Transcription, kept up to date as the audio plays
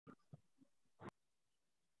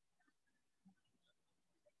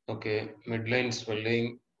Okay, midline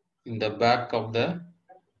swelling in the back of the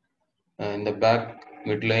in the back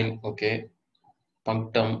midline. Okay,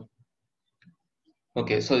 punctum.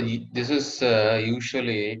 Okay, so this is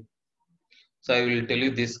usually. So I will tell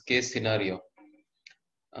you this case scenario.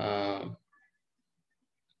 Uh,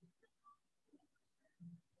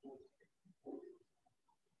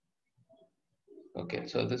 okay,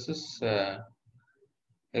 so this is a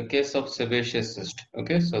case of sebaceous cyst.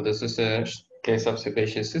 Okay, so this is a case of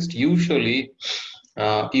sebaceous cyst. Usually,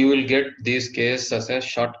 you will get this case as a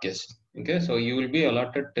short case. Okay, so you will be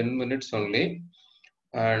allotted 10 minutes only,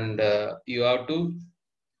 and you have to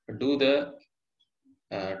do the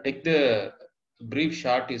take the brief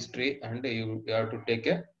short history, and you have to take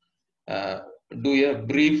a do a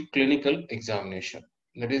brief clinical examination.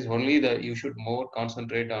 That is only the you should more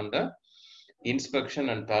concentrate on the inspection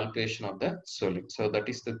and palpation of the swelling. So that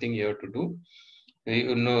is the thing you have to do.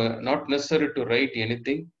 You know, not necessary to write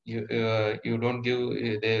anything. You don't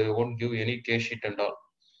give, they won't give any case sheet and all.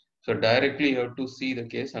 So directly you have to see the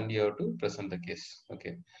case and you have to present the case.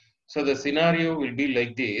 Okay. So the scenario will be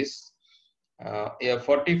like this. A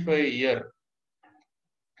 45-year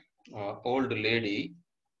old lady.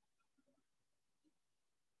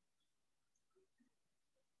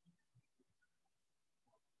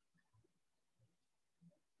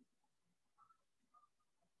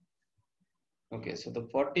 Okay, so the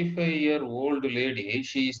 45-year-old lady,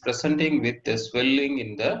 she is presenting with the swelling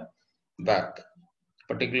in the back,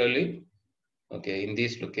 particularly, okay, in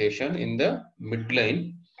this location, in the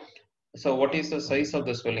midline. So what is the size of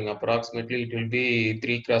the swelling? Approximately, it will be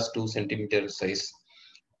 3 cross 2 centimeter size.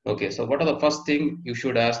 Okay, so what are the first thing you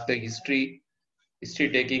should ask the history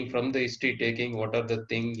taking, from the history taking, what are the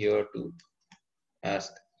thing you have to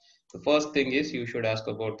ask? The first thing is you should ask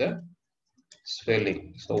about the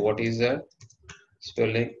swelling. So what is the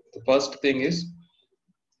swelling? The first thing is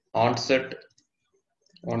onset.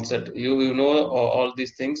 You know all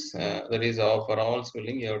these things. That is for all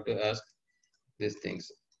swelling you have to ask these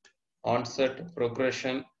things. Onset,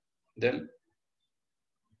 progression, then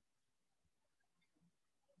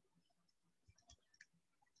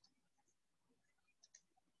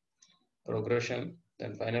progression,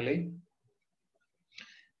 then finally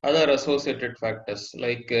other associated factors,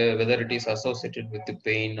 like whether it is associated with the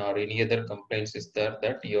pain or any other complaints is there,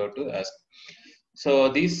 that you have to ask. So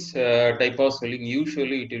this type of swelling,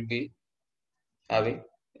 usually it will be having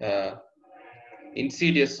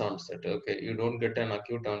insidious onset. Okay, you don't get an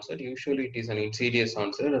acute onset. Usually it is an insidious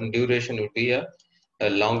onset, and duration will be a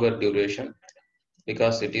longer duration,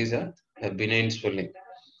 because it is a benign swelling.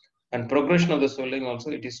 And progression of the swelling also,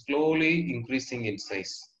 it is slowly increasing in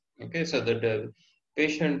size. Okay, so that the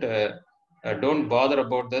patient don't bother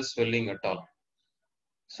about the swelling at all.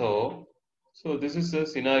 So this is a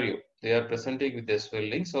scenario. They are presenting with the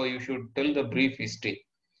swelling. So you should tell the brief history.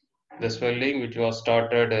 The swelling which was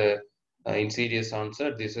started in serious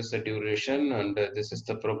onset, this is the duration, and this is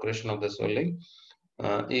the progression of the swelling.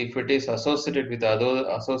 If it is associated with other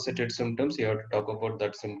associated symptoms, you have to talk about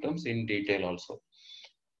that symptoms in detail also.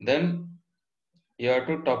 Then you have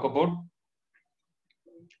to talk about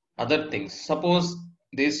other things. Suppose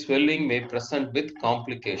this swelling may present with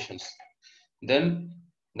complications, then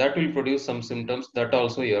that will produce some symptoms, that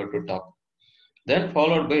also you have to talk. Then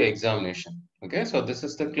followed by examination. Okay, so this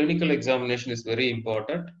is the clinical examination is very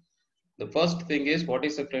important. The first thing is, what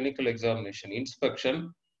is a clinical examination?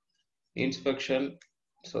 Inspection. Inspection.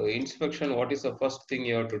 So inspection, what is the first thing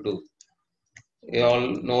you have to do? You all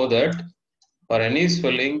know that for any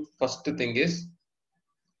swelling, first thing is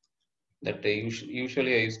that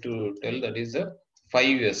usually I used to tell, that is the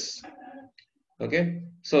 5S. Okay.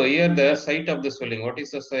 So here the site of the swelling, what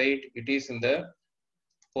is the site? It is in the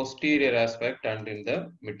posterior aspect and in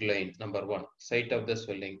the midline, number one, site of the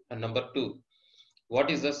swelling. And number two,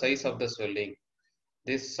 what is the size of the swelling?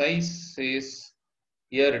 This size is,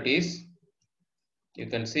 here it is, you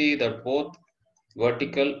can see that both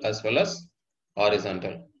vertical as well as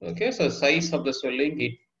horizontal. Okay, so size of the swelling,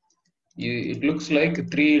 it looks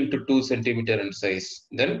like 3 into 2 centimeter in size.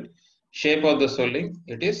 Then shape of the swelling,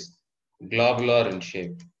 it is globular in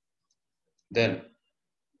shape. Then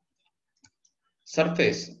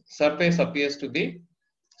surface appears to be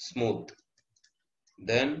smooth.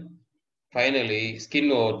 Then finally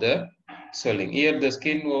skin over the swelling. Here the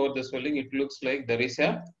skin over the swelling, it looks like there is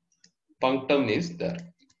a punctum is there.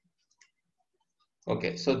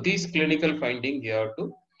 Okay, so these clinical finding you have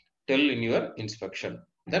to tell in your inspection.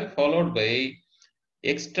 Then followed by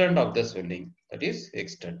extent of the swelling, that is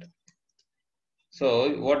extent. So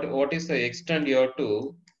what is the extent you have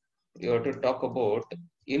to talk about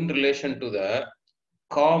in relation to the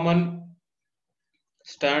common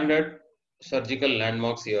standard surgical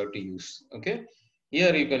landmarks you have to use. Okay,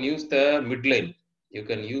 here you can use the midline. You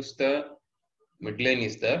can use the midline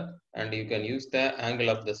is there, and you can use the angle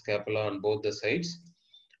of the scapula on both the sides.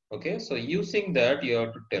 Okay, so using that you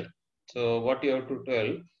have to tell. So what you have to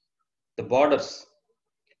tell, the borders.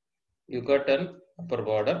 You got an upper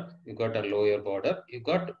border, you got a lower border, you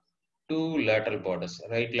got two lateral borders,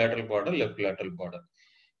 right lateral border, left lateral border.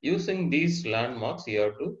 Using these landmarks, you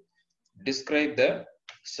have to describe the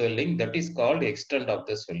swelling, that is called extent of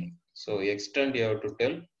the swelling. So extent you have to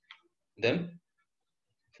tell, then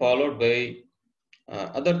followed by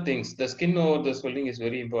other things. The skin over the swelling is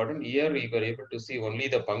very important. Here you are able to see only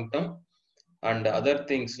the punctum, and other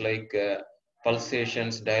things like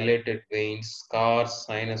pulsations, dilated veins, scars,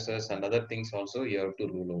 sinuses, and other things also you have to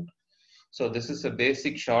rule out. So this is a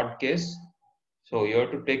basic short case. So you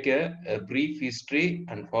have to take a brief history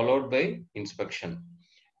and followed by inspection.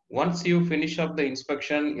 Once you finish up the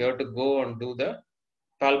inspection, you have to go and do the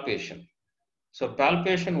palpation. So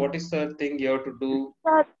palpation, what is the thing you have to do?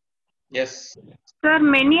 Sir, Yes, sir,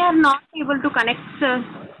 many are not able to connect, sir.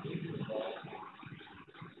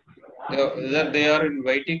 they are in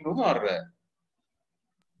waiting room or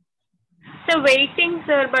So waiting,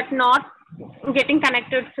 sir, but not getting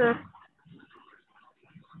connected, sir.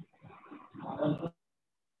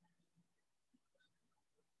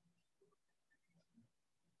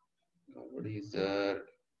 nobody is there.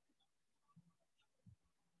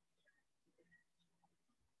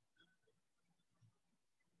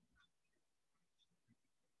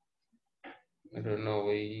 I don't know.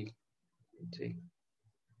 We see.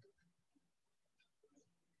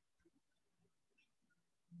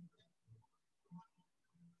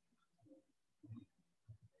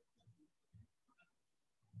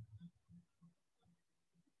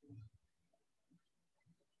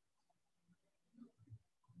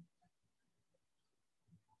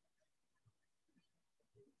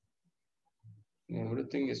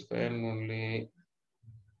 Everything is fine only.